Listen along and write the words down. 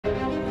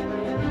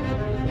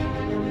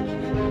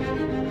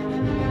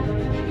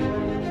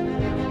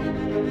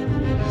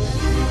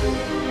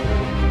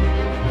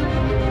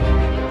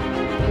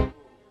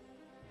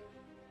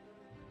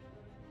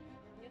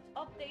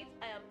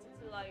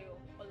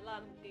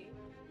Jumi.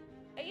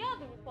 And here are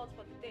the reports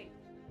for the day.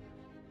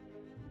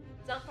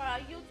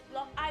 ZAMFARA youth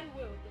block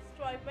highway,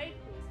 destroy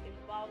vehicles in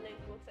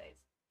violent protests.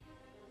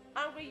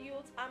 Angry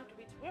youth armed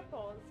with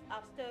weapons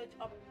have staged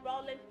a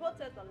violent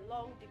protest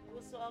along the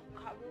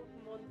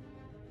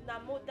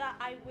Gusau-Karu-Namoda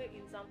highway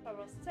in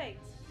ZAMFARA state.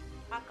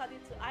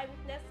 According to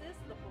eyewitnesses,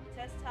 the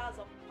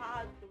protesters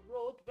occupied the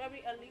road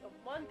very early on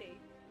Monday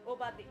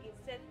over the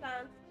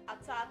incessant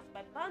attacks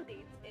by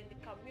bandits in the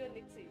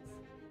communities.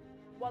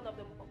 One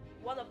of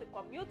the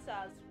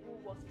commuters who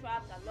was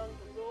trapped along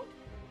the road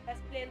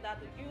explained that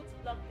the youth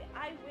blocked the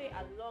highway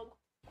along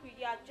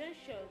Kuya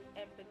Junction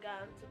and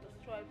began to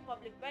destroy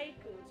public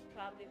vehicles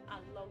traveling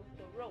along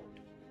the road.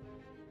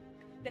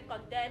 They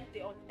condemned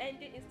the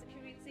unending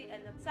insecurity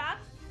and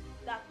attacks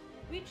that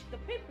which the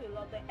people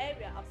of the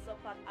area have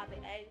suffered at the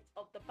hands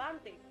of the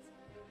bandits.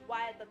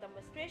 While the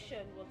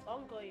demonstration was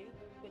ongoing,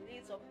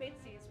 police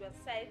authorities were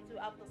said to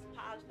have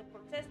dispatched the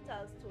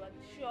protesters to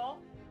ensure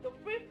the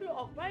free flow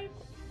of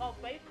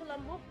vehicular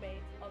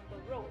movement on the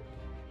road.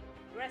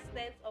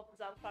 Residents of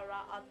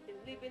ZAMFARA have been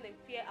living in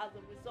fear as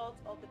a result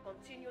of the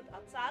continued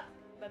attacks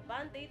by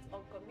bandits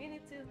on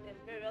communities in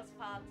various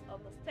parts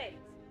of the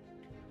state.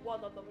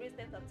 One of the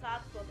recent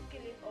attacks was the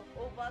killing of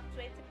over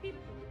 20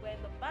 people when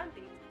the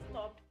bandits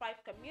stormed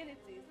 5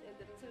 communities in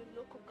the 2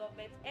 local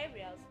government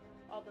areas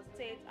of the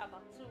state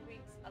about 2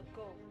 weeks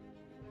ago.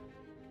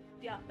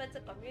 The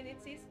affected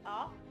communities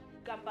are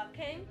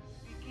Gambaken,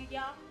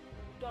 Bigiya,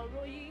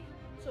 Doroyi,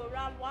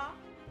 Torawa,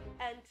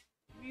 and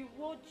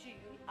Riwoji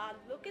are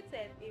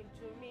located in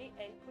Jumi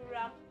and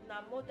Kuram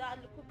Namoda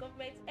local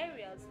government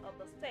areas of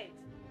the state.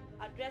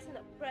 Addressing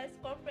a press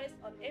conference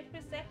on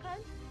April 2nd,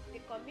 the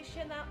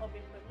Commissioner of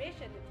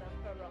Information in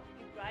ZAMFARA,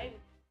 Ibrahim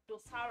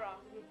Dosara,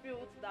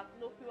 revealed that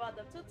no fewer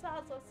than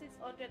 2,619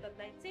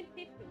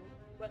 people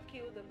were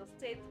killed in the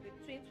state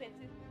between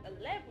 2011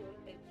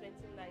 and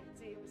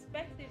 2019,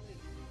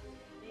 respectively.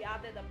 He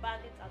added the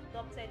bandits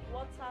adopted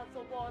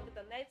 1,190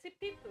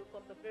 people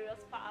from the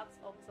various parts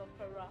of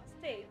ZAMFARA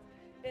state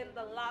in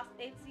the last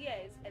 8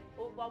 years, and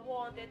over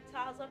 100,000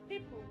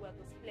 people were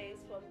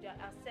displaced from their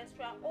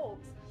ancestral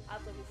homes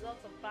as a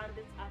result of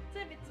bandits'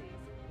 activities,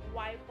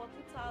 while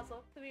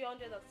 40,378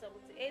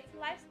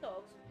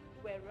 livestock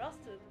were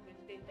roasted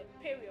within the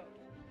period.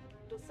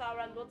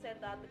 Dosara noted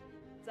that the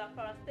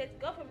ZAMFARA state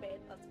government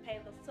has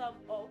spent a sum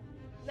of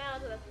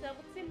 970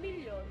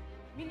 million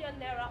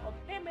naira on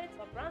payment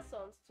of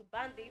ransoms to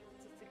bandits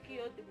to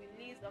secure the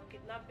release of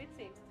kidnapped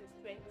victims since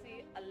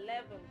 2011.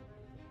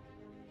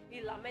 He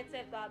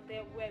lamented that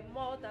there were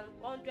more than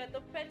 100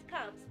 different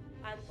camps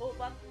and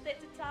over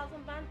 30,000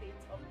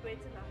 bandits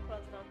operating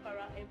across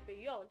ZAMFARA and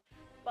beyond,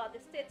 but the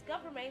state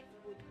government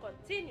would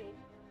continue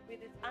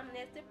with its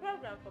amnesty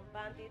program for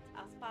bandits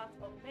as part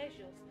of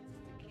measures to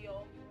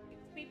secure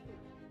its people.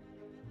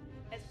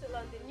 And still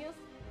on the news,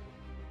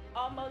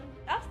 on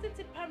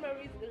FCT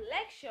primaries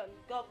election,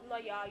 Governor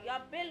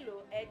Yahaya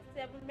Bello and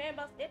 7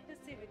 members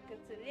APC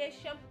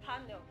reconciliation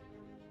panel.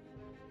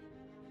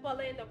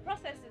 Following the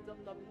processes of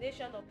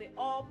nomination of the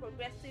All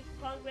Progressive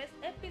Congress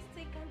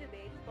APC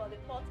candidates for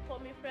the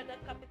forthcoming Federal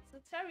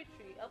Capital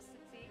Territory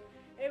FCT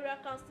area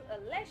council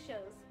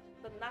elections,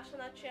 the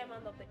national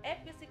chairman of the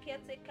APC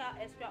Caretaker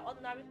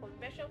Extraordinary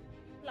Convention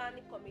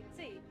Planning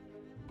Committee,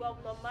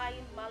 Governor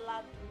Mayin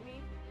Maladumi,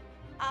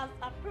 has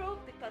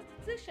approved the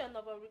constitution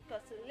of a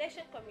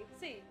reconciliation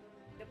committee.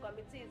 The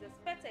committee is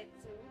expected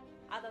to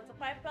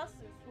identify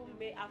persons who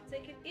may have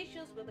taken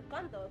issues with the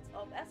conduct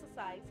of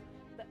exercise,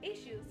 the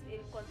issues in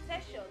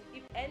contention,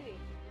 if any,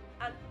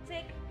 and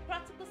take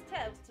practical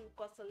steps to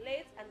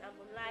reconcile and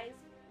harmonize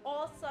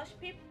all such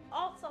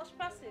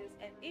persons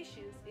and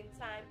issues in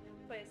time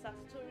for a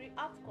satisfactory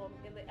outcome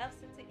in the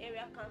FCT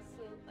area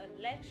council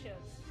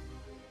elections.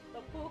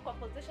 The full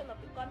composition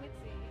of the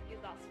committee is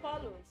as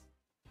follows: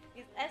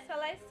 His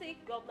Excellency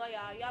Governor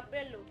Yahaya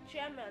Bello,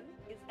 Chairman;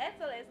 His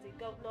Excellency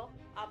Governor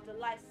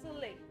Abdullahi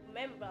Sule,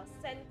 Member;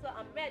 Senator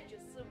Ahmed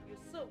Yusuf,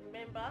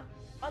 Member;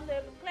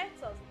 Honorable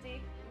Cletus Dick,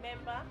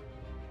 Member;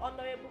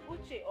 Honorable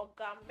Uche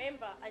Oga,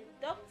 Member; and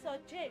Dr.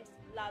 James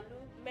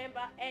Lalu,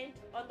 Member; and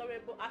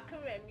Honorable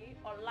Akuremi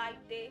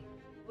Olaide,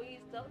 who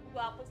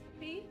happens to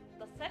be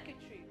the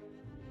Secretary.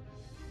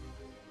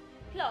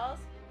 Plus,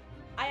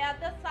 I have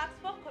the task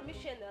for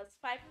commissioners,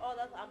 5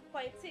 others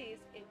appointees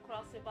in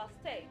Cross River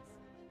State.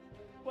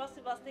 Cross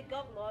River State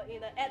Governor, in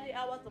the early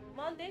hours of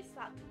Monday,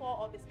 sacked 4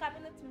 of his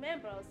cabinet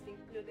members,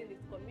 including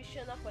his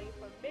Commissioner for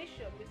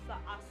Information, Mr.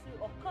 Asu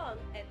Okon,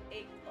 and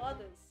 8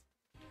 others.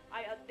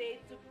 Ayade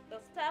took the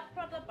step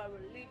further by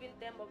relieving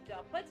them of their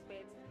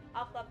appointments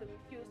after they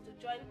refused to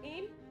join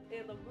him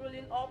in the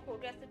ruling All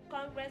Progressive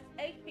Congress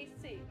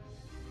APC.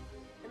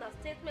 In a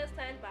statement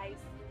signed by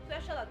his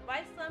Special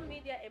Advisor,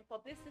 Media and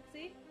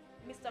Publicity,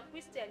 Mr.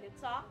 Christian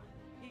Yuta,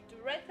 he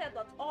directed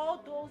that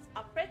all those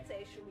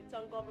affected should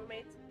return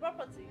government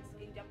properties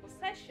in their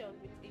possession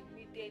with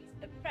immediate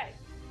effect.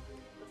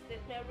 The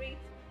statement reads,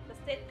 the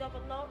state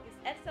governor, His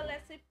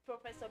Excellency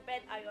Professor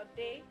Ben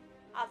Ayode,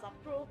 has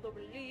approved the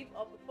relief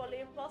of the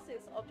following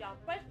persons of their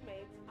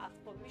appointments as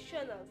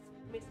commissioners: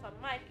 Mr.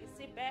 Mike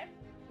Isibe,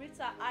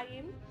 Rita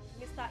Ayim,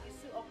 Mr.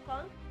 Isu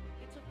Okon,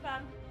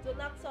 Itufam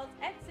Donatus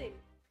Etim.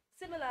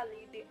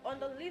 Similarly, the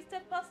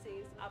underlisted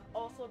persons have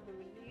also been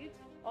relieved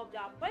of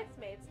their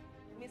appointments.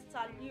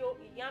 Mr. Leo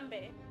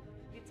Iyambe,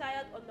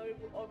 retired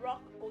Honorable Orok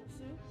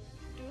Otu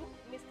Duke,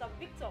 Mr.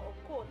 Victor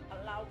Okon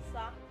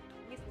Alausa,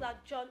 Mr.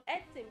 John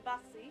Etim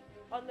Basi,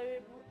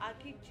 Honorable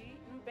Agiji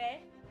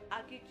Mbe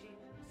Agiji.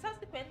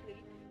 Subsequently,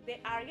 they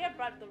are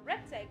hereby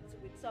directed to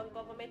return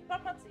government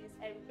properties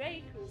and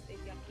vehicles in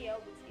their care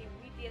with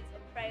immediate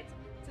effect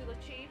to the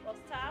Chief of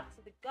Staff,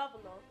 to the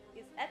Governor,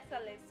 His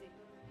Excellency,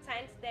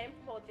 thanks them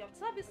for their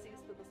services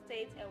to the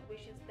state and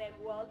wishes them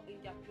well in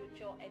their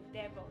future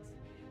endeavors,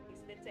 he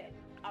stated.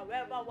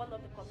 However, one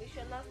of the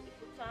commissioners,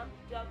 Ifutam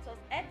Dr.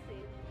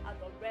 Etin, had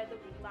already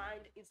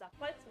resigned his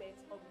appointment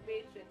on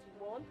May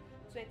 21,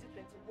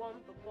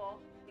 2021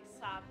 before he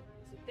served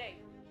today.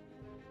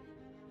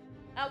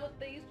 And with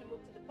this, we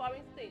move to the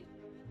foreign state.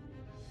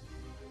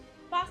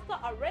 Pastor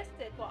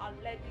arrested for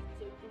alleged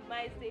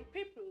sodomizing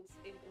pupils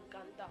in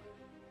Uganda.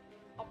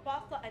 A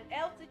pastor and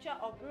health teacher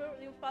of rural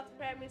Ilfat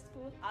Primary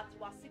School at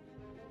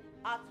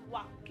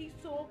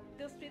Wakiso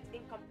district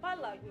in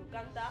Kampala,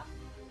 Uganda,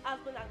 has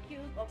been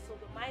accused of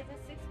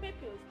sodomizing 6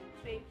 pupils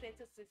between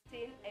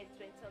 2016 and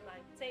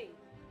 2019.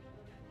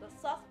 The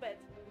suspect,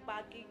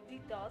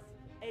 Bagididas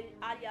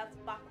alias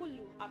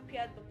Bakulu,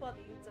 appeared before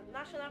the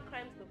International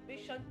Crimes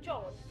Division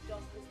Judge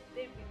Justice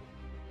David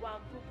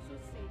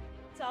Wambutusi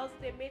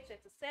Thursday, May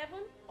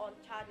 27, on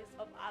charges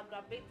of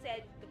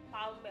aggravated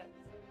defilement.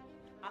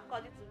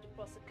 According to the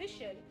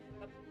prosecution,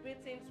 the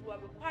victims were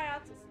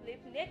required to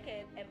sleep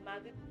naked, and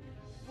Magid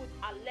would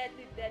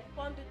allegedly then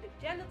fondle the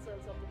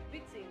genitals of the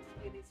victims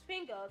with his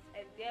fingers,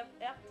 and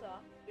thereafter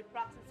he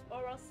practiced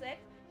oral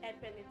sex and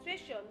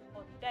penetration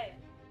on them.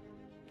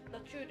 The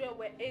children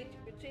were aged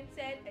between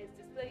 10 and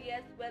 16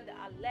 years when the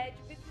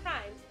alleged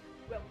crimes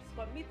were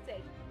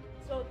committed.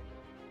 So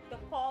the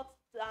court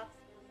that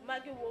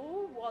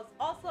Magiwu was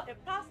also a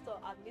pastor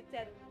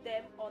admitted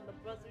them on the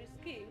bursary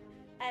scheme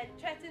and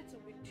threatened to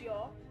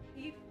withdraw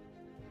it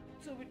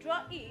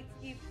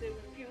if they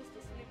refuse to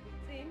sleep with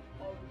him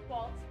or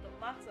report the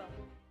matter.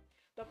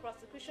 The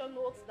prosecution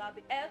notes that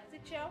the health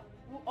teacher,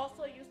 who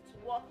also used to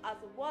work as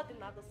a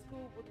warden at the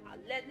school, would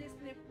allegedly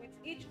sleep with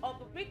each of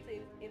the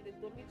victims in the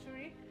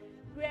dormitory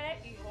where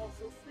he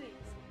also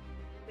sleeps.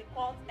 The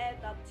court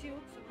held that due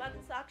to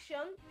Magid's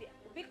action, the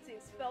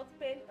victims felt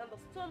pain in the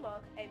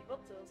stomach and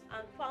buttocks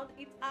and found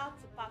it hard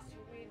to pass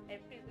urine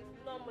and physics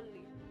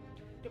normally.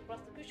 The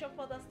prosecution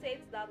further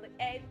states that the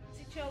head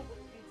teacher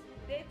would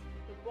intimidate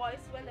the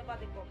boys whenever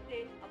they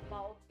complained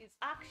about his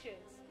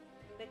actions.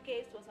 The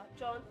case was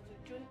adjourned to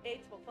June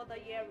 8 for further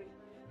hearing.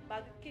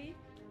 Bagiki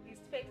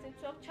is facing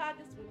 12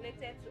 charges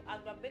related to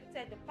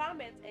aggravated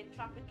defilement and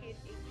trafficking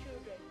in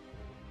children,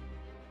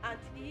 and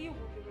he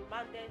will be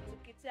remanded to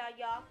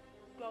Kitaya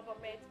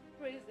government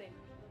prison.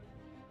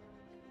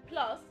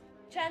 Plus,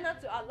 China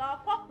to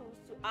allow couples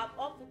to have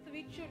up to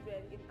 3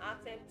 children in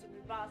attempt to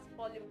reverse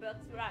falling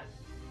birth rates.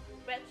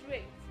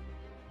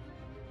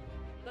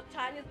 The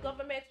Chinese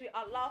government will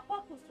allow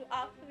couples to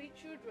have 3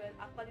 children,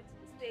 according to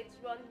the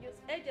state-run news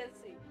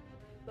agency.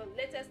 The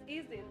latest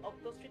easing of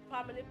those strict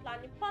family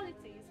planning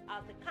policies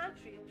as the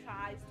country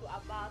tries to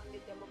avert a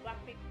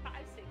demographic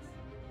crisis.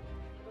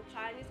 The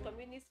Chinese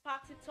Communist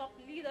Party top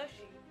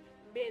leadership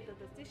made the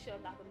decision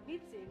at the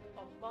meeting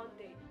on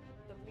Monday,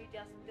 the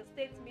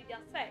state media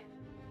said.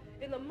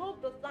 In a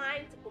move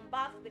designed to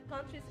combat the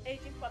country's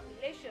aging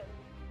population,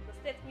 the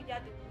state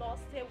media did not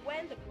say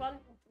when the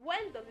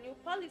new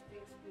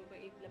policies will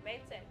be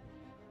implemented.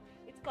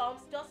 It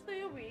comes just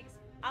 3 weeks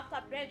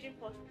after Beijing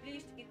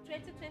published its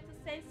 2020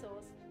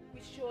 census,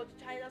 which showed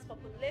China's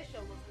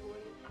population was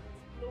growing at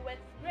its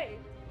lowest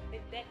rate in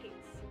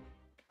decades.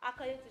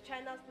 According to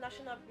China's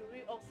National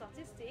Bureau of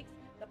Statistics,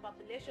 the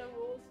population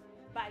rose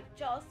by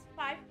just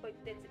 5.38%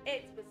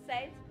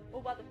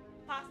 over the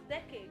past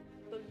decade,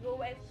 the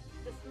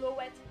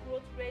slowest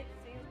growth rate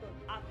since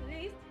at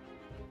least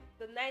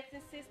the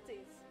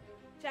 1960s.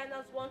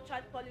 China's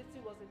one-child policy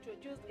was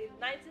introduced in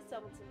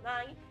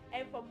 1979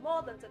 and for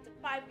more than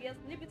 35 years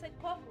limited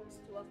couples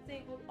to a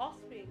single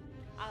offspring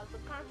as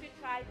the country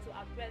tried to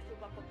address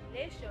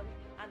overpopulation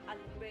and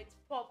alleviate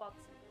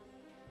poverty.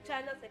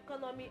 China's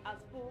economy has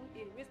boomed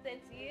in recent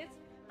years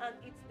and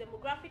its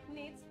demographic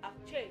needs have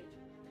changed.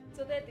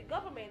 Today, the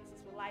government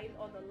is relying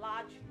on a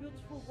large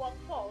youthful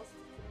workforce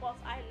to support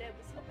high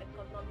levels of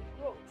economic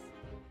growth.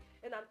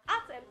 In an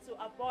attempt to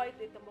avoid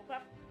a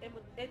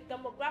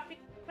demographic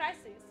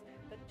crisis,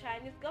 the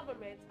Chinese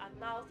government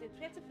announced in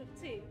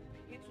 2015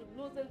 it would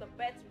loosen the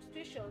birth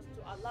restrictions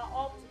to allow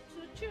up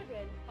to 2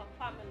 children per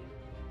family.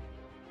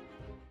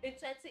 In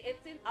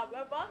 2018,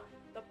 however,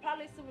 the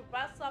policy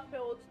reversal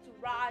failed to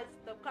rise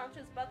the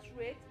country's birth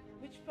rate,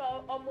 which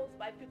fell almost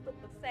by 50%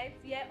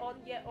 year on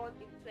in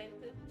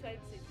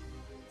 2020.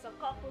 Some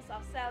couples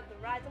have said the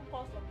rising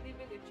cost of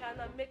living in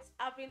China makes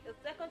having a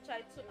second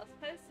child too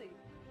expensive.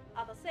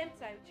 At the same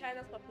time,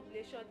 China's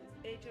population is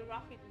aging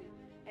rapidly,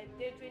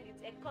 endangering its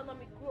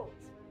economic growth.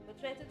 The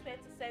The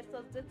 2020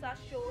 census data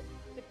show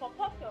the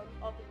proportion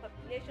of the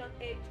population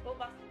aged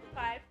over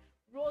 65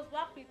 rose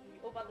rapidly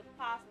over the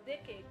past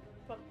decade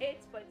from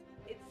 8.87%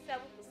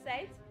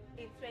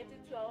 in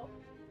 2010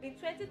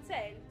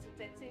 to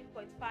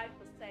 13.5%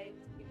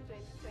 in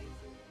 2020.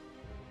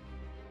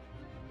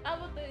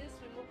 And with this,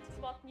 we move to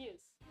sport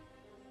news.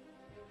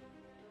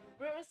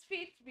 Britain's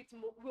feat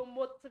will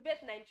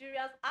motivate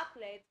Nigeria's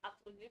athletes at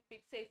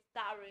Olympics, says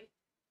Dare.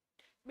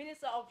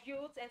 Minister of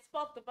Youth and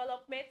Sport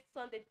Development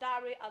Sunday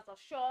Dare has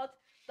assured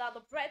that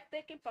the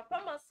breathtaking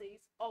performances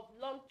of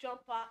long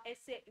jumper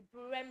Ese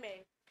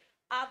Ibureme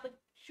at the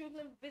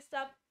Shooting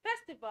Vista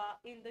Festival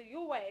in the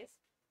US,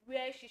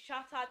 where she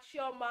shattered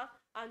Chioma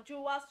and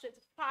Juwa's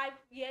 25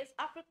 years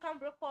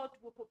African record,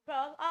 will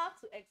propel her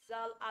to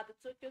excel at the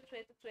Tokyo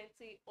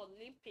 2020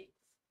 Olympics.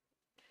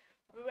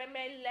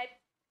 Ibureme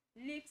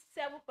leaped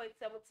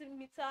 7.17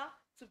 meters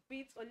to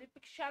beat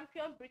Olympic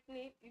champion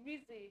Brittany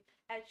Irizi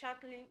and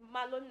Chantlin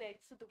Malone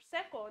to the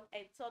second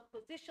and third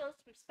positions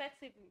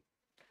respectively.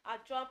 Her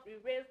jump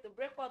erased the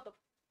record of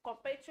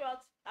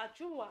compatriot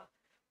Ajunwa,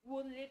 who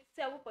leaped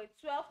 7.12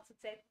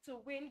 to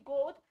win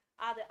gold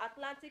at the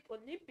Atlantic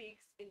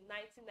Olympics in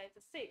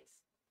 1996.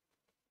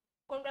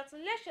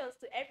 Congratulations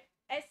to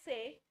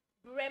Ese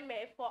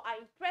Ibureme for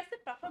her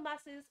impressive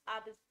performances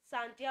at the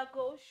San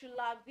Diego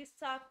Chula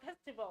Vista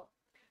Festival.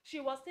 She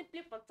was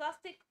simply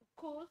fantastic,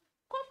 cool,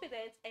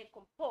 confident, and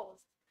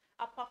composed.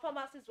 Her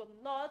performances were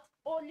not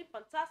only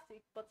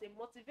fantastic, but a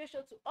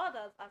motivation to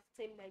others as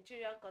Team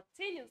Nigeria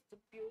continues to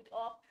build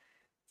up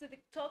to the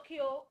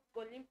Tokyo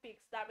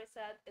Olympics, Dare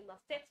said in a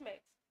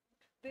statement.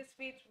 This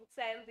feat will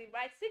send the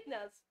right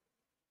signals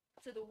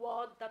to the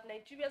world that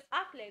Nigeria's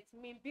athletes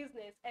mean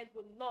business and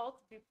will not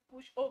be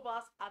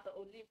pushovers at the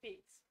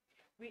Olympics.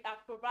 We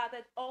have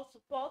provided all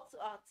support to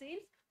our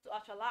teams to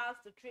actualize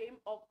the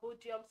dream of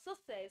podium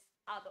success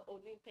at the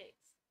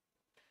Olympics.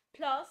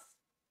 Plus,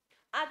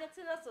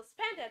 Argentina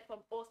suspended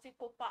from hosting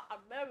Copa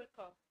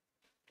America.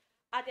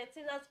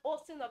 Argentina's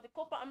hosting of the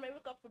Copa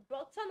America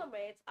football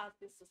tournament has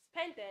been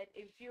suspended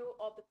in view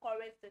of the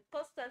current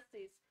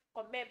circumstances,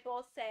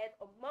 CONMEBOL said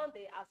on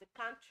Monday as the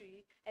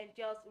country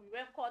endures a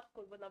record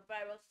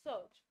coronavirus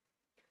surge.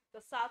 The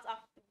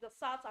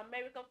South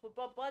American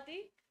football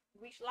body,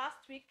 which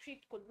last week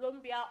tripped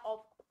Colombia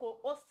of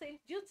co-hosting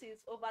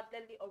duties over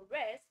deadly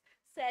unrest,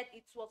 said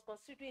it was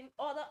considering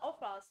other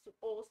offers to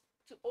hold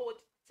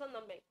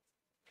tournament.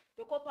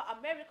 The Copa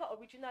America,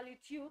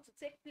 originally due to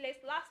take place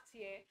last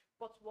year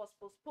but was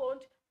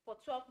postponed for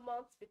 12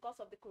 months because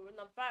of the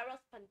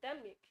coronavirus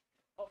pandemic.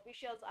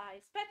 Officials are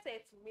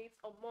expected to meet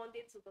on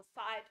Monday to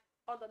decide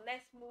on the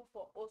next move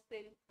for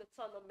hosting the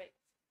tournament.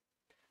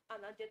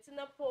 An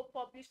Argentina poll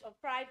published on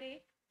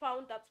Friday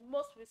found that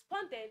most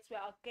respondents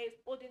were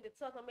against holding the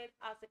tournament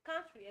as the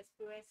country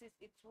experiences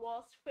its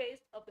worst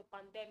phase of the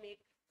pandemic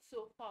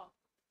so far.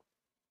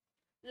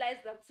 Less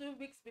than 2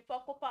 weeks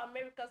before Copa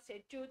America's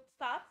scheduled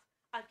start,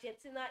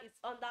 Argentina is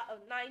under a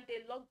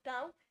 9-day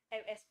lockdown and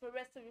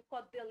experiencing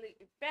record daily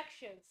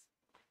infections.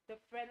 The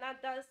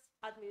Fernandez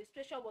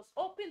administration was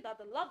hoping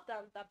that the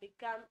lockdown that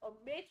began on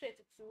May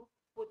 22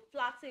 would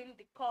flatten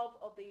the curve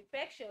of the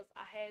infections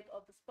ahead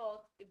of the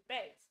sport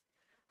events.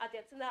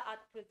 Argentina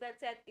had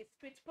presented its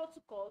strict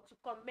protocol to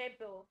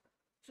CONMEBOL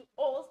to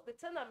host the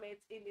tournament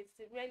in its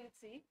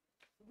serenity,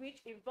 which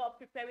involved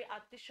preparing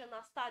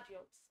additional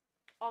stadiums.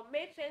 On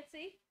May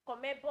 20,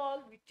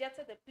 CONMEBOL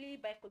rejected the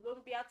plea by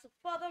Colombia to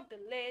further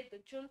delay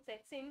the June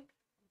 13,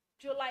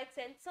 July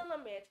 10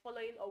 tournament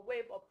following a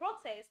wave of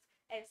protests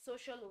and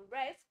social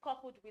unrest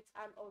coupled with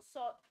an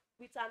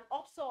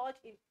upsurge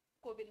in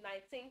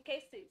COVID-19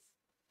 cases.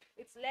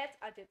 It left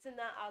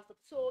Argentina as the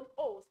sole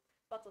host,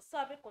 but a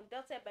survey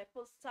conducted by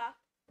Posta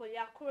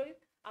Polyacri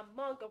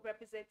among a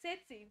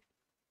representative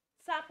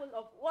sample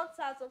of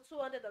 1,274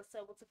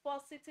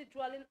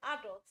 city-dwelling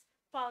adults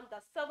found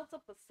that 70%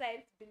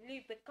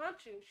 believe the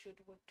country should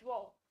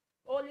withdraw.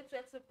 Only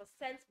 20%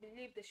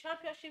 believe the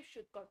championship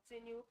should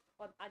continue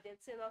on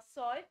Argentina's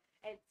soil,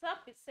 and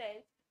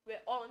 10%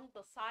 were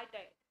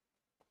undecided.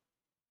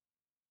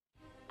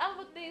 And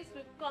with this,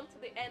 we've come to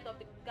the end of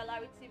the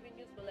Gallery TV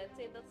News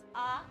Bulletin this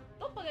hour.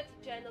 Don't forget to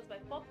join us by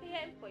 4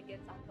 p.m. for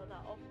yet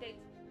another update.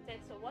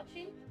 Thanks for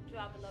watching. Do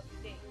have a lovely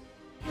day.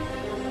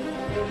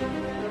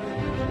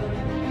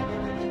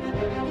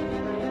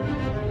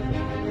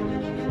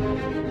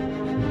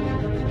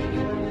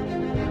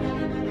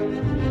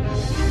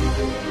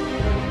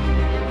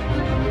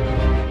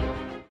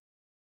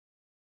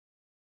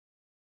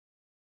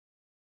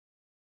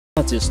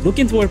 Artists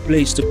looking for a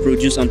place to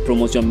produce and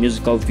promote your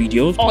musical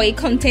videos, or a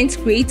content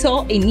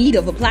creator in need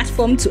of a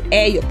platform to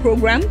air your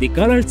program? The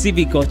Gallery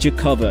TV got you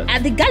covered.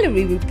 At the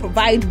Gallery, we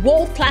provide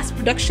world-class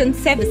production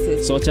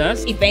services such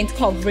as event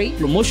coverage,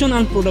 promotion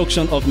and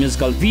production of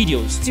musical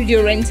videos,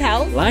 studio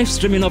rental, live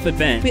streaming of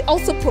events. We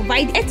also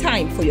provide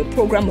airtime for your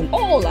program on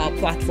all our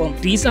platforms.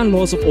 These and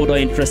lots of other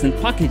interesting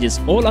packages,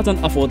 all at an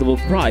affordable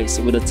price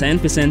with a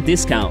 10%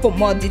 discount. For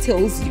more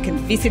details, you can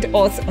visit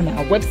us on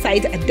our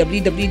website at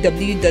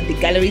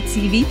www.thegallerytv.com.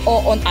 TV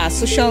or on our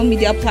social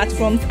media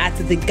platforms at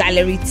The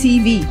Gallery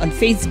TV on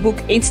Facebook,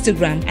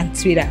 Instagram, and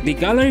Twitter. The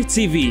Gallery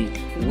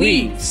TV,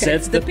 we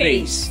set the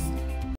pace.